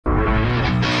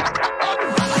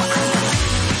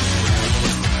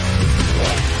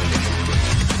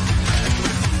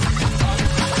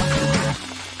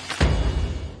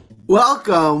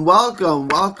Welcome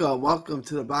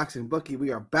to the Boxing Bookie. We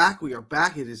are back.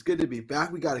 It is good to be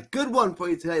back. We got a good one for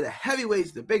you today. The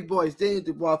heavyweights, the big boys,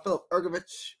 Dubois, Filip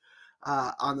Hrgovic,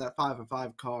 on that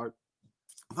 5-5 card.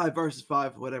 5 versus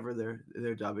 5, whatever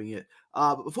they're dubbing it.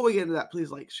 But before we get into that,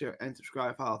 please like, share, and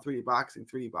subscribe. Follow 3D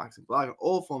Boxing blog on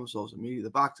all forms of social media. The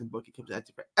Boxing Bookie comes at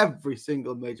you for every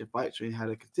single major fight, showing you how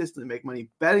to consistently make money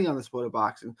betting on the sport of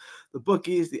boxing. The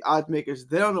bookies, the odds makers,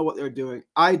 they don't know what they're doing.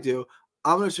 I do.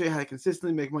 I'm going to show you how to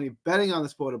consistently make money betting on the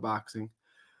sport of boxing.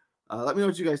 Let me know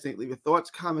what you guys think. Leave your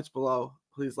thoughts, comments below.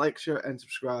 Please like, share, and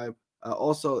subscribe.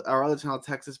 Also, our other channel,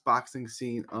 Texas Boxing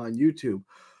Scene on YouTube.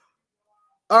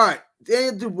 All right,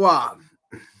 Daniel Dubois.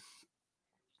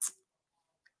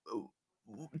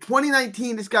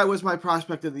 2019, this guy was my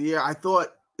prospect of the year. I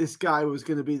thought this guy was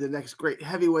going to be the next great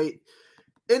heavyweight.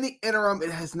 In the interim, it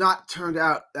has not turned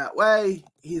out that way.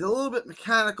 He's a little bit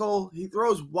mechanical. He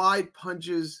throws wide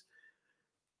punches.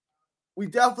 We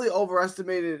definitely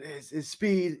overestimated his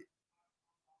speed.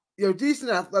 Decent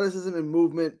athleticism and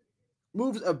movement.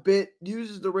 Moves a bit,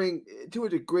 uses the ring to a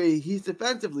degree. He's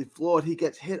defensively flawed. He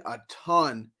gets hit a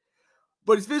ton.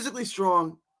 But he's physically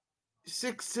strong.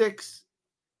 6'6".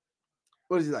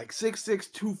 What is he like?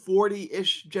 6'6",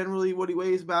 240-ish, generally what he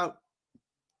weighs about.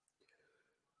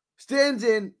 Stands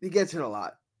in, he gets hit a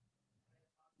lot.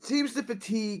 Seems to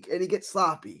fatigue, and he gets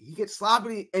sloppy.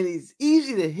 And he's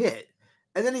easy to hit.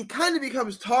 And then he kind of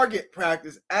becomes target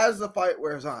practice as the fight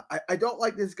wears on. I don't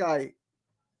like this guy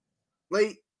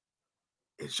late.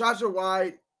 His shots are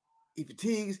wide. He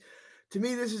fatigues. To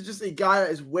me, this is just a guy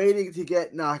that is waiting to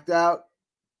get knocked out.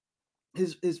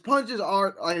 His punches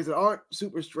aren't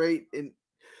super straight. And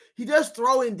he does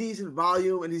throw in decent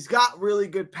volume, and he's got really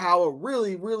good power.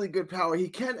 Really, really good power. He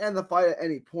can end the fight at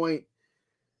any point.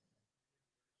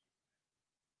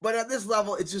 But at this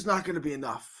level, it's just not going to be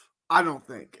enough. I don't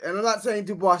think. And I'm not saying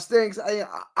Dubois stinks.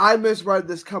 I misread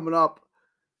this coming up.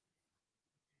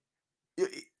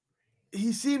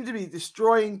 He seemed to be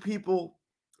destroying people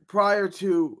prior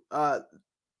to,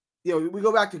 we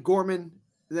go back to Gorman.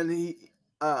 And then he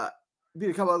beat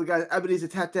a couple other guys. Ebenezer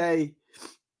Tete,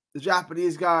 the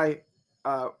Japanese guy,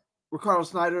 Ricardo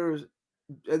Snyder.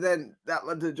 And then that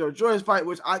led to the Joe Joyce fight,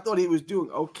 which I thought he was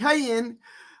doing okay in.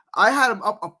 I had him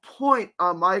up a point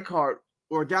on my card.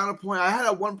 Or down a point. I had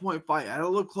a 1-point fight. I had a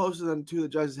little closer than two of the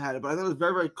judges had it, but I thought it was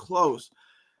very, very close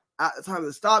at the time of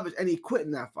the stoppage, and he quit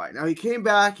in that fight. Now, he came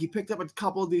back. He picked up a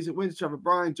couple of decent wins. Trevor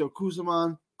Bryan, Joe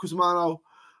Cusimano,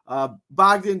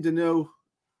 Bogdan Danu,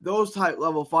 those type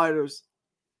level fighters.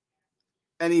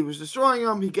 And he was destroying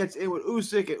them. He gets in with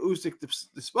Usyk, and Usyk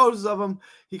disposes of him.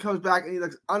 He comes back, and he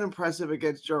looks unimpressive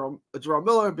against Jerome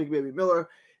Miller, Big Baby Miller,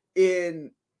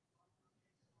 in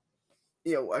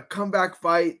a comeback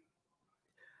fight.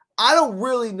 I don't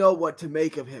really know what to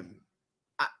make of him.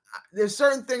 There's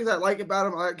certain things I like about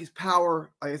him. I like his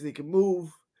power. I guess he can move.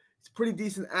 He's a pretty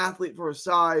decent athlete for his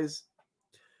size.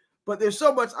 But there's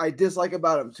so much I dislike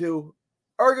about him, too.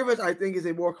 Hrgovic, I think, is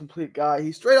a more complete guy.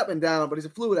 He's straight up and down, but he's a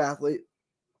fluid athlete.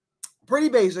 Pretty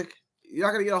basic. You're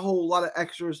not going to get a whole lot of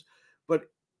extras, but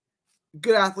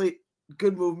good athlete,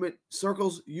 good movement,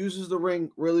 circles, uses the ring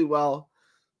really well.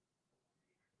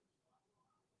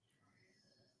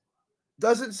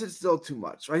 Doesn't sit still too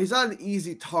much, right? He's not an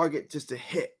easy target just to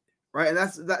hit, right? And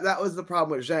that was the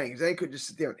problem with Zhang. Zhang could just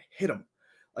sit there and hit him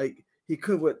like he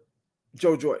could with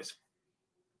Joe Joyce.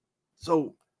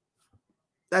 So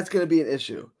that's going to be an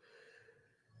issue.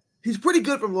 He's pretty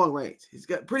good from long range. He's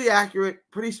got pretty accurate,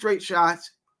 pretty straight shots.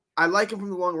 I like him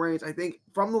from the long range. I think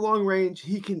from the long range,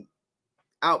 he can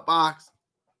outbox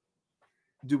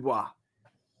Dubois.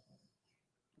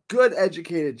 Good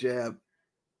educated jab.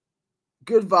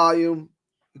 Good volume,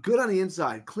 good on the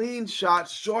inside. Clean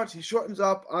shots, shorts. He shortens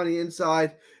up on the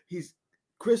inside. He's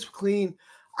crisp, clean.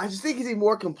 I just think he's a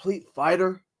more complete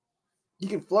fighter. He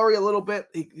can flurry a little bit.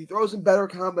 He throws in better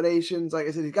combinations. Like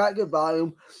I said, he's got good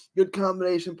volume, good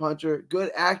combination puncher, good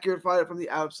accurate fighter from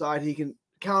the outside. He can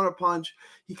counter punch.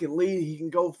 He can lead. He can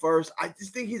go first. I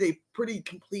just think he's a pretty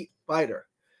complete fighter.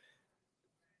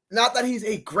 Not that he's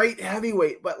a great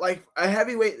heavyweight, but like a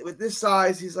heavyweight with this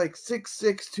size, he's like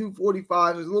 6'6",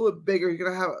 245. He's a little bit bigger. You're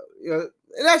going to have,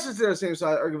 and that's just the same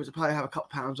size. Hrgovic will probably have a couple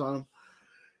pounds on him.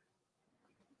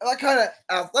 And that kind of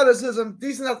athleticism,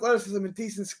 decent athleticism and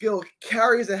decent skill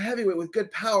carries a heavyweight with good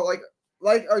power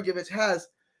like Hrgovic has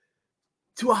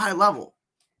to a high level.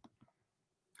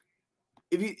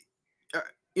 If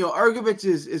Hrgovic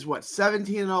is what,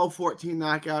 17-0, 14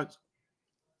 knockouts.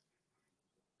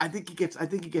 I think he gets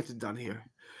it done here.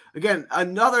 Again,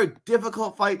 another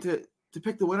difficult fight to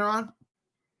pick the winner on.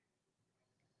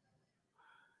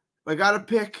 I got to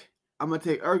pick I'm going to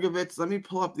take Hrgovic. Let me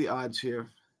pull up the odds here.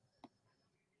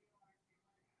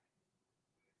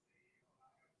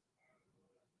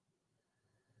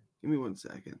 Give me 1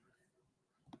 second.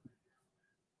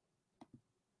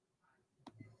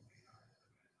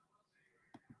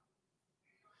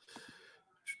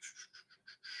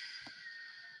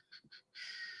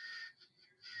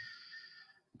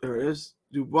 There it is.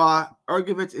 Dubois.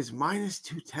 Hrgovic is minus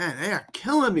 210. They are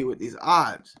killing me with these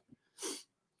odds.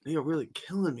 They are really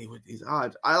killing me with these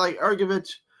odds. I like Hrgovic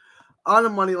on the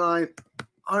money line,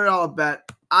 $100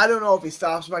 bet. I don't know if he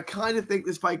stops, but I kind of think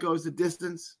this fight goes the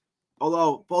distance.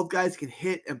 Although both guys can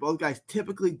hit and both guys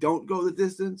typically don't go the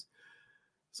distance.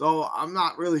 So I'm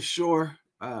not really sure.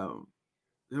 They don't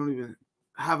even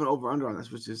have an over-under on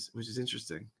this, which is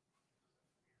interesting.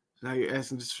 So now you're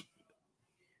asking just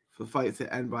for the fight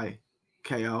to end by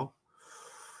KO.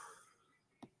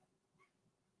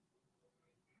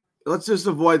 Let's just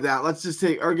avoid that. Let's just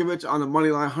take Hrgovic on the money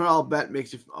line. $100 bet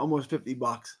makes you almost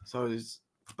 $50. So it's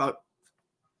about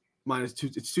minus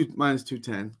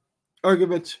 210.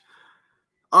 Hrgovic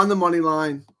on the money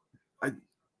line. I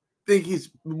think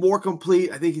he's more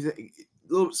complete. I think he's a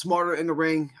little smarter in the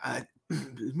ring.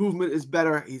 His movement is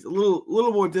better. He's a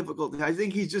little more difficult. I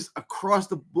think he's just across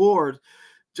the board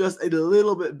just a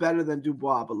little bit better than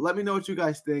Dubois. But let me know what you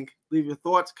guys think. Leave your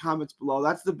thoughts, comments below.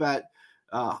 That's the bet.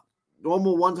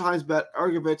 Normal one-times bet,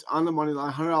 Hrgovic on the money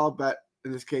line, $100 bet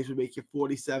in this case would make you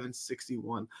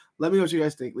 $47.61. Let me know what you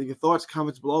guys think. Leave your thoughts,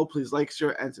 comments below. Please like,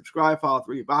 share, and subscribe. Follow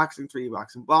 3D Boxing, 3D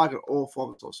Boxing blog, and all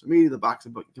forms of social media. The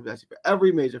Boxing Book can for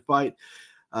every major fight.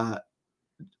 Join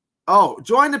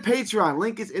the Patreon.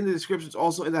 Link is in the description. It's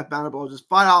also in that banner below. Just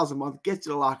 $5 a month. Get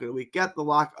you the lock of the week. Get the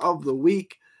lock of the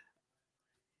week.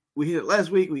 We hit it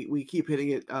last week. We keep hitting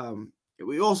it.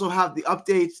 We also have the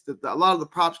updates that a lot of the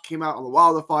props came out on the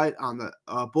Wilder fight, on the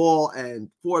Ball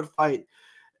and Ford fight.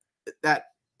 That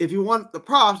if you want the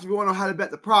props, if you want to know how to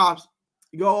bet the props,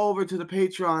 you go over to the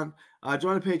Patreon.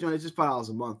 Join the Patreon. It's just $5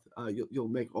 a month. You'll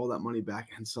make all that money back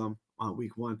and some on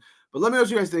week 1. But let me know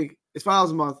what you guys think. It's $5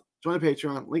 a month. Join the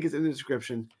Patreon. Link is in the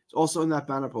description. It's also in that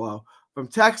banner below. From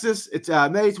Texas, it's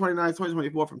May 29th,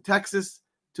 2024. From Texas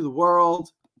to the world.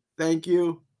 Thank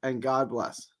you and God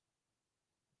bless.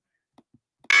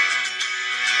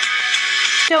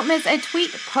 Don't miss a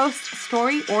tweet, post,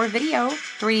 story, or video.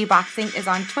 3D Boxing is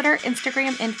on Twitter,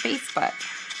 Instagram, and Facebook.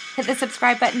 Hit the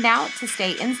subscribe button now to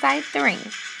stay inside the ring.